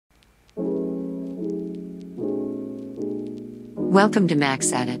Welcome to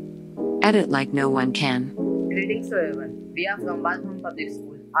Max Edit. Edit like no one can. Greetings to everyone. We are from Balham Public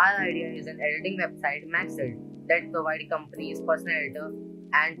School. Our idea is an editing website, MaxEdit, that provides companies personal editor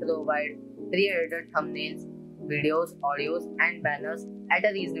and provide pre-edited thumbnails, videos, audios, and banners at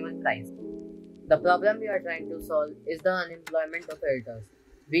a reasonable price. The problem we are trying to solve is the unemployment of editors.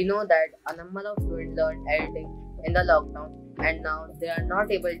 We know that a number of students learned editing in the lockdown and now they are not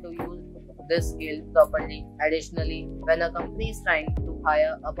able to use this skill properly. Additionally, when a company is trying to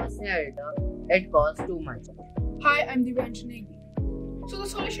hire a personal editor, it costs too much. Hi, I'm Divyansh Negi. So the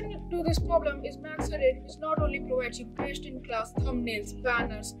solution to this problem is MaxEdit, which not only provides you best-in-class thumbnails,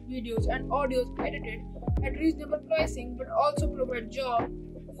 banners, videos, and audios edited at reasonable pricing, but also provide job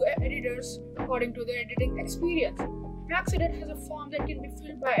to editors according to their editing experience. MaxEdit has a form that can be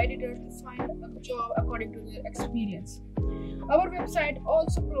filled by editors to find a job according to their experience. Our website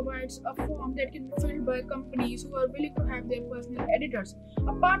also provides a form that can be filled by companies who are willing to have their personal editors.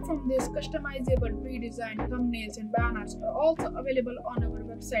 Apart from this, customizable pre-designed thumbnails and banners are also available on our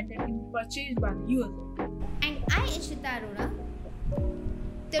website that can be purchased by the user. And I, Ishita Arora.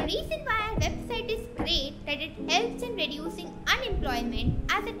 The reason why our website is great that it helps in reducing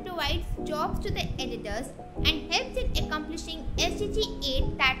unemployment as it provides jobs to the editors and helps in accomplishing SDG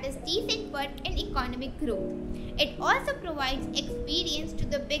 8, that is decent work and economic growth. It also provides experience to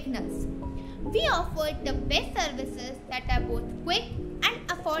the beginners. We offer the best services that are both quick and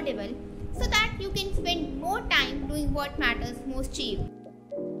affordable so that you can spend more time doing what matters most to you.